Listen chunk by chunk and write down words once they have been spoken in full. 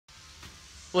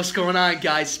What's going on,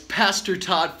 guys? Pastor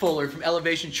Todd Fuller from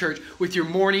Elevation Church with your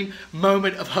morning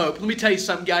moment of hope. Let me tell you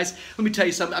something, guys.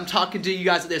 I'm talking to you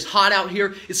guys. It's hot out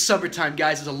here. It's summertime,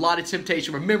 guys. There's a lot of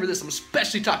temptation. Remember this. I'm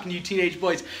especially talking to you teenage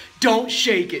boys. Don't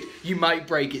shake it. You might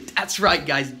break it. That's right,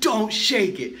 guys. Don't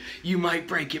shake it. You might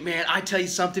break it, man. I tell you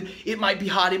something. It might be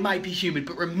hot. It might be humid.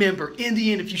 But remember, in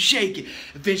the end, if you shake it,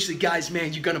 eventually, guys,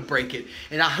 man, you're going to break it.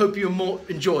 And I hope you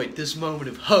enjoyed this moment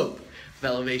of hope of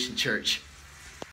Elevation Church.